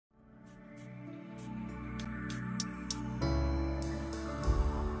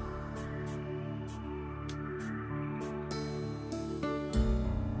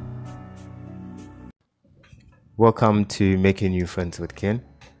Welcome to Making New Friends with Ken.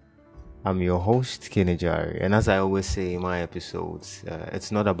 I'm your host, Ken Ejari, and as I always say in my episodes,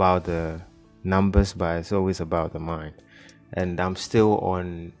 it's not about the numbers, but it's always about the mind. And I'm still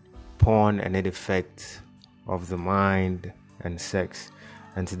on porn and its effect of the mind and sex.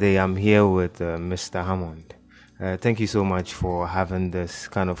 And today I'm here with Mr. Hammond. Thank you so much for having this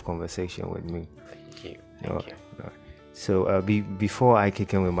kind of conversation with me. Thank you. Thank you. So before I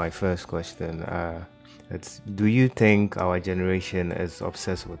kick in with my first question, do you think our generation is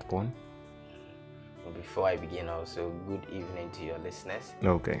obsessed with porn? Before I begin, also, good evening to your listeners.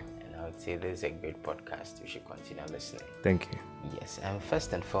 Okay. And I would say this is a great podcast. You should continue listening. Thank you. Yes, and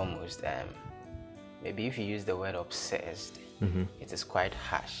first and foremost, maybe if you use the word obsessed, it is quite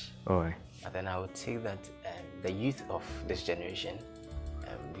harsh. All right. But then I would say that the youth of this generation,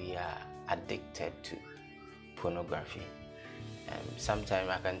 we are addicted to pornography. Sometimes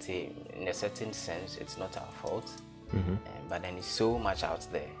I can say, in a certain sense, it's not our fault, but then it's so much out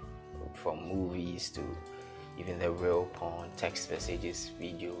there, from movies to even the real porn, text messages,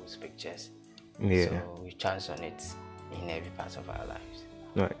 videos, pictures. Yeah. So we chance on it in every part of our lives.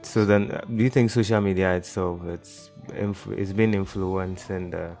 Right. So then, do you think social media itself it's been influencing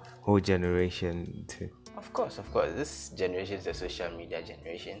the whole generation too? Of course. This generation is a social media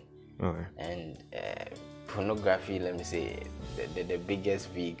generation. Okay. And pornography, let me say, the biggest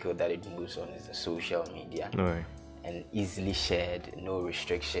vehicle that it moves on is the social media. All right. And easily shared, no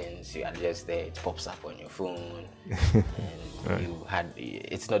restrictions. You are just there, it pops up on your phone, and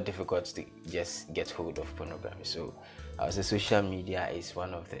it's not difficult to just get hold of pornography. So I would say social media is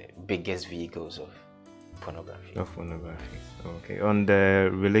one of the biggest vehicles of pornography. Okay. On the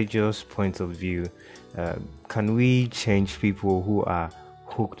religious point of view, can we change people who are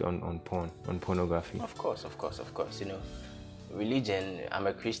hooked on pornography? Of course. You know, religion, I'm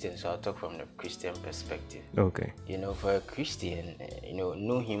a Christian, so I'll talk from the Christian perspective. Okay. You know, for a Christian,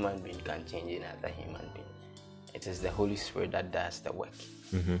 no human being can change another human being. It is the Holy Spirit that does the work.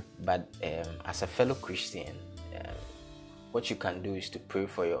 But as a fellow Christian, what you can do is to pray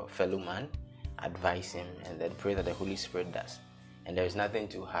for your fellow man, advise him, and then pray that the Holy Spirit does. And there is nothing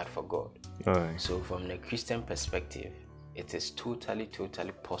too hard for God. All right. So from the Christian perspective, it is totally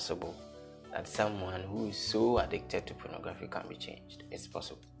possible that someone who is so addicted to pornography can be changed. It's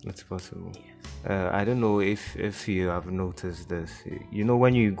possible. It's possible. Yes. I don't know if you have noticed this. You know,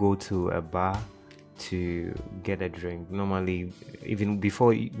 when you go to a bar to get a drink, normally, even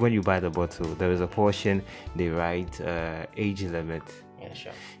before when you buy the bottle, there is a portion they write age limit. Yeah,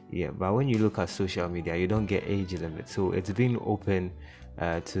 sure. Yeah, but when you look at social media, you don't get age limit. So it's been open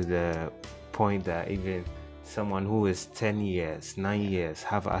to the point that even someone who is 10 years, 9 years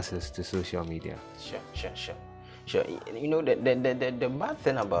have access to social media. Sure. You know, the bad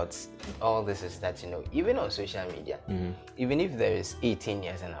thing about all this is that, even on social media, even if there is 18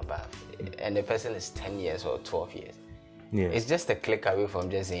 years and above, and the person is 10 years or 12 years, it's just a click away from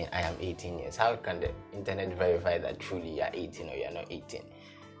just saying, I am 18 years. How can the internet verify that truly you are 18 or you are not 18?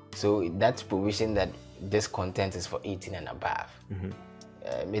 So that's provision that this content is for 18 and above.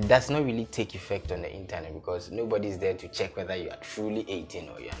 It does not really take effect on the internet because nobody is there to check whether you are truly 18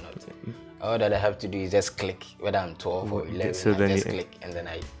 or you are not. All that I have to do is just click whether I'm 12 or 11. So I just click and then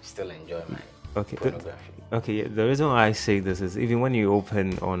I still enjoy my pornography. Okay, yeah, the reason why I say this is even when you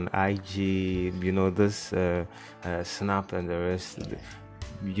open on IG, this Snap and the rest,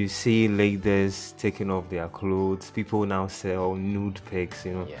 you see ladies taking off their clothes. People now sell nude pics,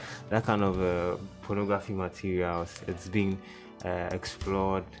 that kind of pornography materials. It's being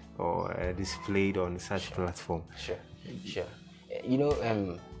explored or displayed on such platform. Sure.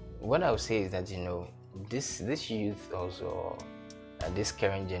 What I would say is that this youth also, this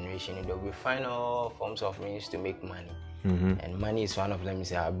current generation, we find all forms of means to make money, and money is one of them.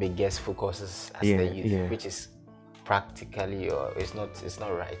 Is our biggest focuses as the youth, which is practically or it's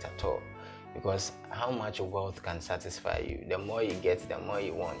not right at all. Because how much wealth can satisfy you? The more you get, the more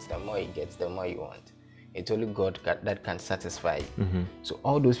you want. The more you get, the more you want. It's only God that can satisfy you. So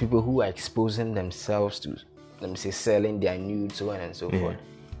all those people who are exposing themselves to, let me say, selling their nudes, so on and so forth,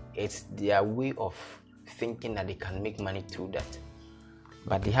 it's their way of thinking that they can make money through that.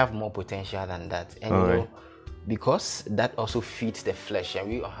 But they have more potential than that. And because that also feeds the flesh, and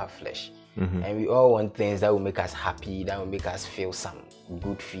we all have flesh. And we all want things that will make us happy, that will make us feel some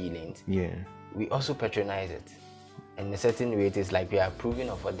good feelings. Yeah. We also patronize it. And in a certain way, it is like we are approving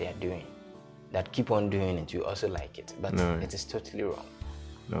of what they are doing. That keep on doing it, you also like it, but it is totally wrong.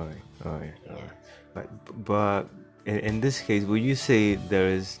 All right. But in this case, would you say there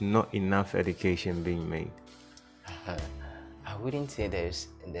is not enough education being made? I wouldn't say there's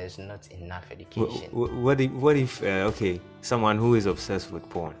not enough education. What if okay, someone who is obsessed with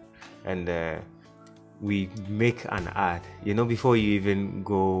porn, and we make an ad, before you even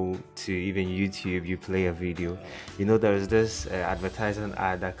go to even YouTube, you play a video, there's this advertisement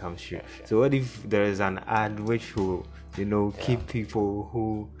ad that comes through. So what if there is an ad which will keep people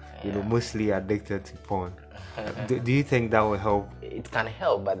who mostly addicted to porn? Do you think that will help? It can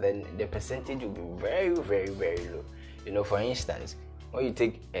help, but then the percentage will be very, very, very low. For instance, when you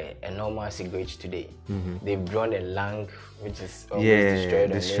take a normal cigarette today, they've drawn a lung which is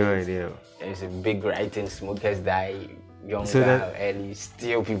almost destroyed. Yeah. There's a big writing, smokers die younger, early,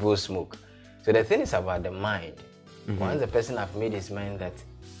 still people smoke. So the thing is about the mind. Once the person have made his mind that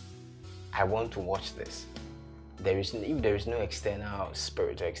I want to watch this, if there is no external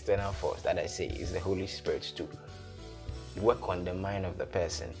spirit or external force that I say is the Holy Spirit to work on the mind of the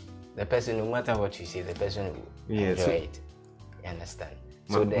person, no matter what you say, the person will enjoy it. You understand?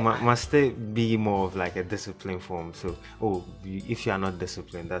 So must it be more of like a discipline form? So, if you are not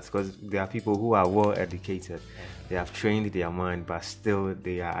disciplined, that's because there are people who are well educated, they have trained their mind, but still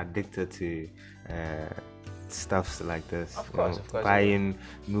they are addicted to stuffs like this. Of course, buying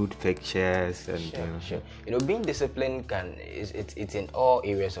nude pictures and sure. Being disciplined it's in all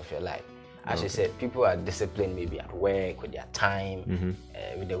areas of your life. As you said, people are disciplined maybe at work, with their time,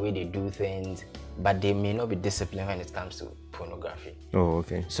 with the way they do things, but they may not be disciplined when it comes to pornography. Oh,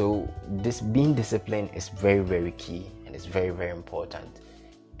 okay. So this being disciplined is very, very key, and it's very, very important.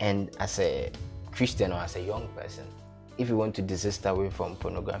 And as a Christian or as a young person, if you want to desist away from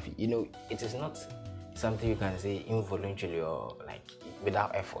pornography, it is not something you can say involuntarily or like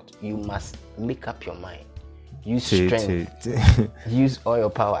without effort. You must make up your mind. Use strength, use all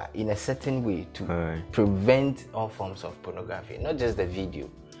your power in a certain way to prevent all forms of pornography, not just the video,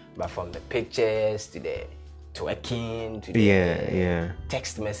 but from the pictures to the twerking to the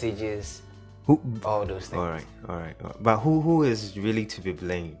text messages, all those things. All right. But who is really to be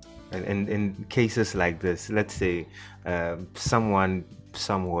blamed? And in cases like this, let's say someone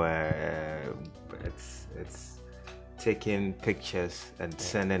somewhere it's taking pictures and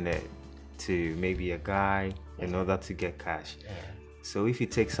sending it to maybe a guy in order to get cash. So if you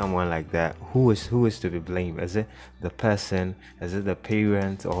take someone like that, who is to be blamed? Is it the person? Is it the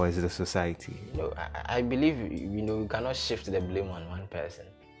parent? Or is it the society? I believe you cannot shift the blame on one person.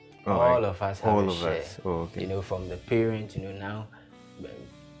 All of us have a share. From the parent. Now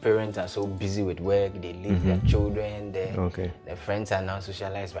parents are so busy with work, they leave their children. Their friends are now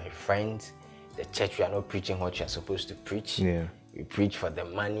socialized by friends. The church, we are not preaching what you are supposed to preach. We preach for the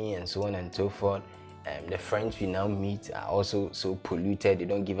money and so on and so forth. The friends we now meet are also so polluted, they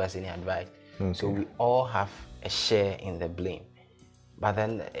don't give us any advice. So we all have a share in the blame. But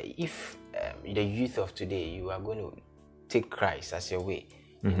then if the youth of today, you are going to take Christ as your way,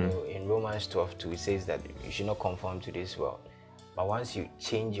 in Romans 12:2, it says that you should not conform to this world. But once you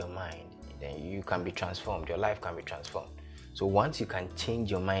change your mind, then you can be transformed, your life can be transformed. So once you can change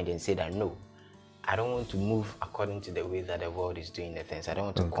your mind and say that, no, I don't want to move according to the way that the world is doing the things. I don't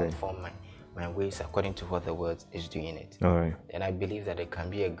want to conform my ways according to what the world is doing it. All right. And I believe that it can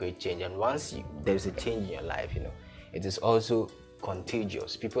be a great change. And once there's a change in your life, it is also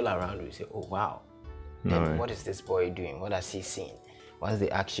contagious. People around you say, oh, wow. Then what is this boy doing? What has he seen? Once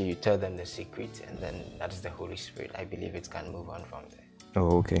they ask you, you tell them the secret, and then that is the Holy Spirit. I believe it can move on from there.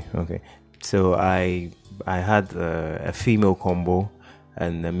 Oh, okay. So I had a female combo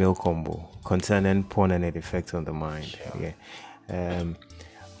and a male combo concerning porn and its effect on the mind. Sure. Yeah.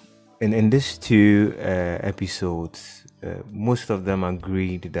 In these two episodes, most of them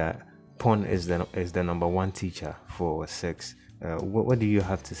agreed that porn is the number one teacher for sex. What do you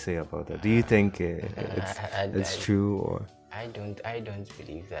have to say about that? Do you think it's true or? I don't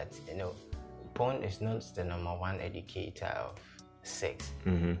believe that. Porn is not the number one educator of sex.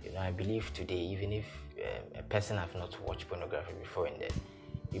 I believe today, even if a person have not watched pornography before, and then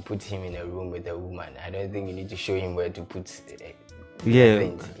you put him in a room with a woman, I don't think you need to show him where to put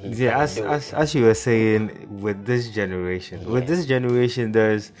as you were saying, with this generation,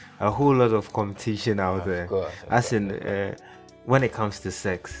 there's a whole lot of competition out there. When it comes to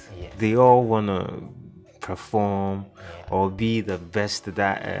sex, they all want to perform or be the best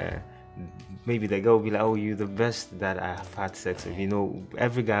that maybe the girl will be like, oh, you're the best that I have had sex with.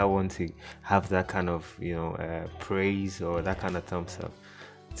 Every guy wants to have that kind of praise or that kind of thumbs up.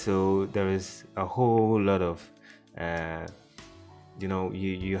 So there is a whole lot of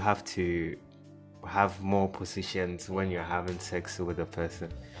you have to have more positions when you're having sex with a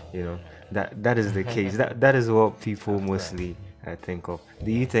person. That is the case. That is what people mostly think of.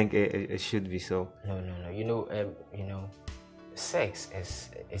 Do you think it should be so? No. sex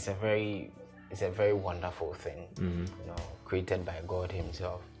is a very wonderful thing, created by God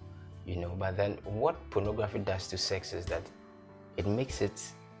Himself, But then what pornography does to sex is that it makes it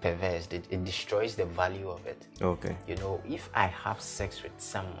perverse. It destroys the value of it. Okay. If I have sex with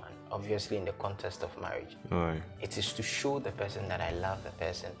someone, obviously in the context of marriage, it is to show the person that I love the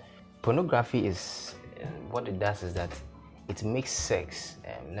person. Pornography is what it does is that it makes sex,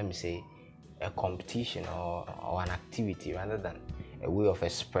 let me say, a competition or an activity rather than a way of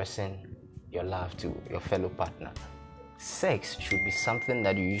expressing your love to your fellow partner. Sex should be something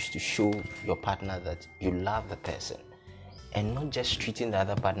that you use to show your partner that you love the person, and not just treating the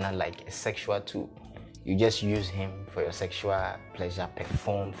other partner like a sexual tool. You just use him for your sexual pleasure,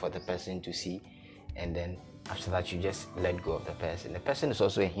 perform for the person to see, and then after that you just let go of the person. The person is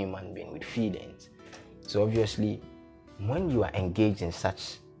also a human being with feelings. So obviously, when you are engaged in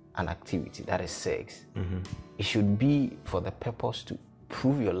such an activity that is sex, it should be for the purpose to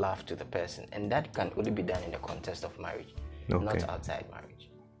prove your love to the person, and that can only be done in the context of marriage, not outside marriage.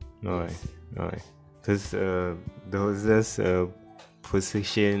 All right. Because there was this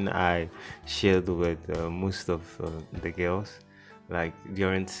position I shared with most of the girls, like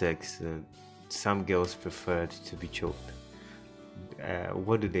during sex, some girls preferred to be choked.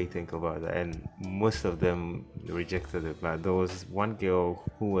 What do they think about that? And most of them rejected it, but there was one girl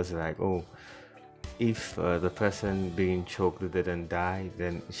who was like, oh, if the person being choked didn't die,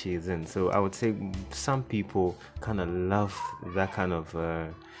 then she's in. So I would say some people kind of love that kind of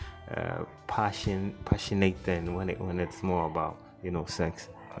passionate thing when it's more about sex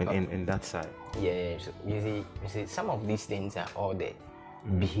in that side. Yeah. So you see, some of these things are all the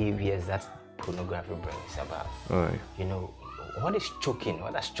behaviors that pornography brings about. All right. What is choking?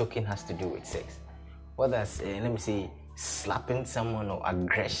 What does choking has to do with sex? What does let me say slapping someone or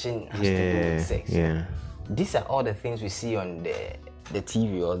aggression has to do with sex? Yeah. These are all the things we see on the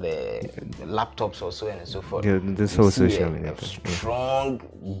TV or the laptops or so on and so forth. Yeah, this whole social media. A strong,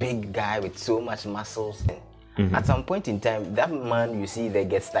 big guy with so much muscles. And at some point in time, that man you see there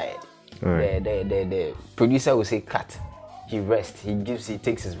gets tired. Right. The producer will say cut. He rests. He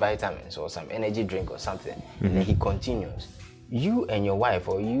takes his vitamins or some energy drink or something, and then he continues. You and your wife,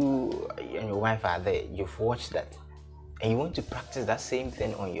 or you and your wife are there. You've watched that, and you want to practice that same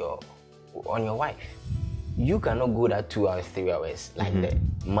thing on your wife. You cannot go that 2 hours, 3 hours like the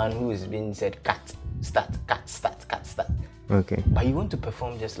man who is being said cut, start. Okay. But you want to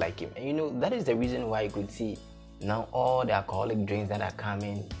perform just like him, and that is the reason why you could see now all the alcoholic drinks that are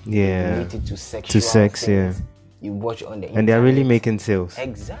coming related to sexual sex, things. Yeah. You watch on the internet. And they are really making sales.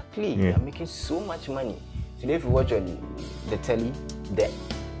 Exactly. They are making so much money. Today, if you watch on the telly,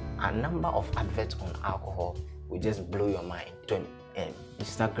 a number of adverts on alcohol will just blow your mind. And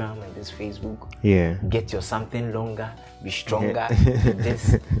Instagram and this Facebook. Yeah. Get your something longer, be stronger, be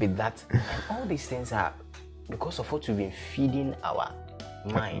this, be that. And all these things are because of what we've been feeding our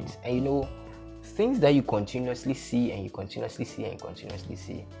minds. And things that you continuously see and you continuously see and you continuously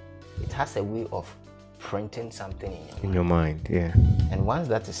see, it has a way of printing something in your mind. Yeah. And once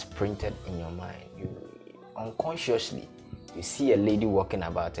that is printed in your mind, you unconsciously you see a lady walking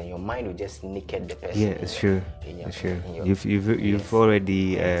about and your mind will just naked the person. Yeah, it's true. You've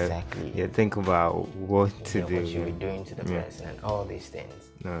already exactly. Think about what to do. What you're doing to the person and all these things.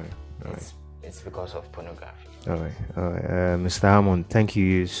 All right. It's because of pornography. All right. Mr. Hammond, thank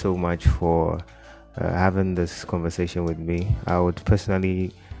you so much for having this conversation with me. I would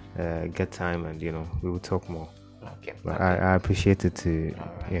personally get time and we will talk more. Okay. I appreciate it too.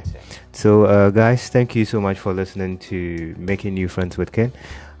 Right, yeah. So guys, thank you so much for listening to Making New Friends with Ken.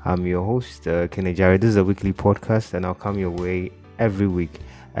 I'm your host, Ken Ejari. This is a weekly podcast and I'll come your way every week.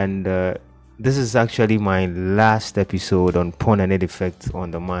 And this is actually my last episode on porn and its effects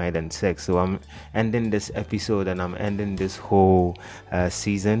on the mind and sex. So I'm ending this episode and I'm ending this whole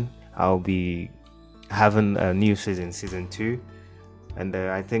season. I'll be having a new season 2. And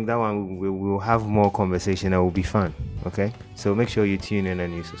I think that one we will have more conversation. It will be fun. Okay, so make sure you tune in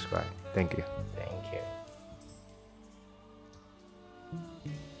and you subscribe. Thank you. Thank you.